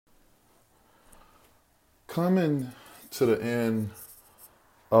Coming to the end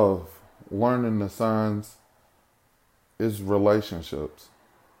of learning the signs is relationships.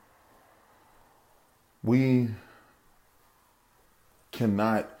 We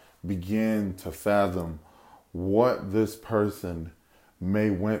cannot begin to fathom what this person may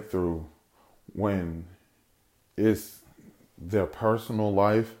went through when it's their personal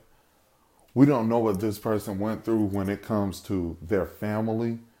life. We don't know what this person went through when it comes to their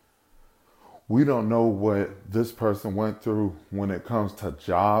family. We don't know what this person went through when it comes to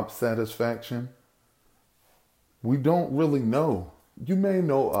job satisfaction. We don't really know. You may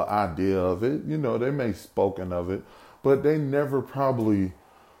know an idea of it, they may spoken of it, but they never probably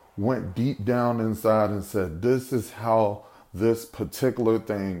went deep down inside and said, this is how this particular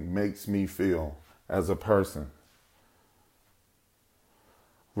thing makes me feel as a person.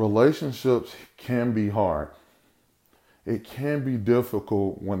 Relationships can be hard. It can be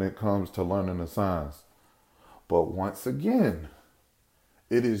difficult when it comes to learning the signs. But once again,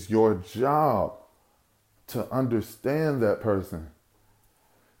 it is your job to understand that person.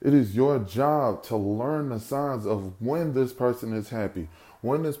 It is your job to learn the signs of when this person is happy,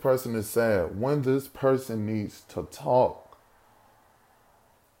 when this person is sad, when this person needs to talk.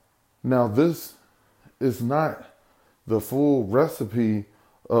 Now, this is not the full recipe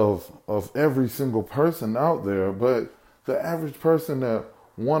of every single person out there, but the average person that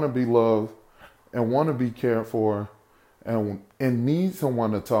want to be loved and want to be cared for and need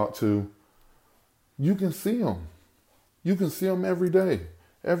someone to talk to, you can see them. You can see them every day,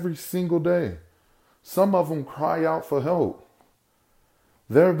 every single day. Some of them cry out for help.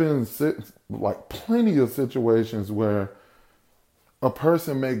 There have been plenty of situations where a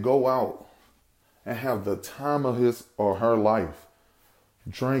person may go out and have the time of his or her life,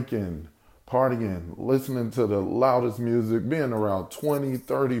 drinking, partying, listening to the loudest music, being around 20,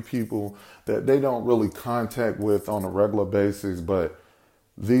 30 people that they don't really contact with on a regular basis, but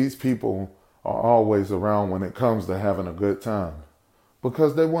these people are always around when it comes to having a good time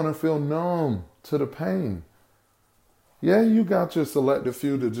because they want to feel numb to the pain. Yeah, you got your selective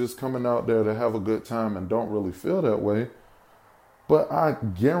few that just coming out there to have a good time and don't really feel that way, but I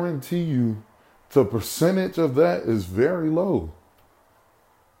guarantee you the percentage of that is very low.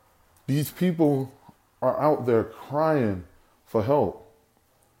 These people are out there crying for help.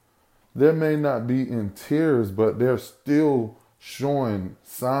 They may not be in tears, but they're still showing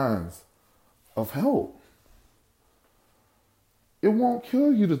signs of help. It won't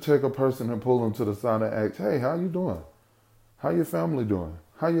kill you to take a person and pull them to the side and ask, hey, how you doing? How your family doing?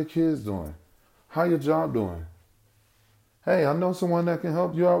 How your kids doing? How your job doing? Hey, I know someone that can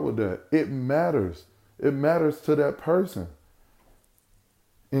help you out with that. It matters. It matters to that person.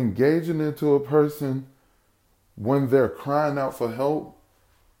 Engaging into a person when they're crying out for help,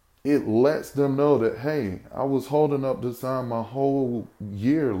 it lets them know that, hey, I was holding up the sign my whole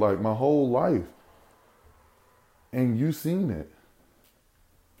year, like my whole life. And you seen it.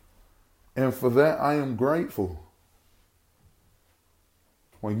 And for that, I am grateful.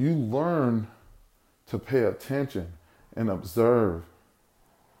 When you learn to pay attention and observe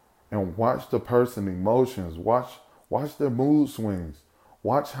and watch the person's emotions, watch their mood swings,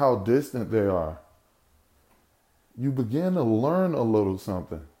 watch how distant they are, you begin to learn a little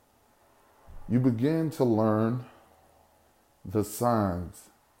something. You begin to learn the signs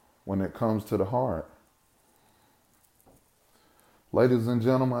when it comes to the heart. Ladies and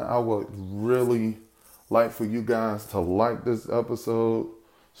gentlemen, I would really like for you guys to like this episode,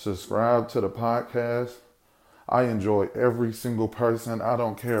 subscribe to the podcast. I enjoy every single person. I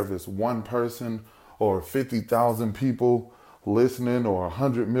don't care if it's one person or 50,000 people listening or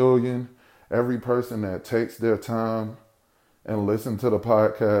 100 million. Every person that takes their time and listen to the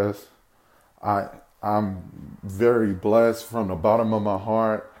podcast, I'm very blessed from the bottom of my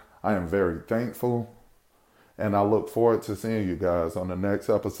heart. I am very thankful. And I look forward to seeing you guys on the next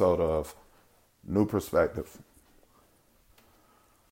episode of New Perspective.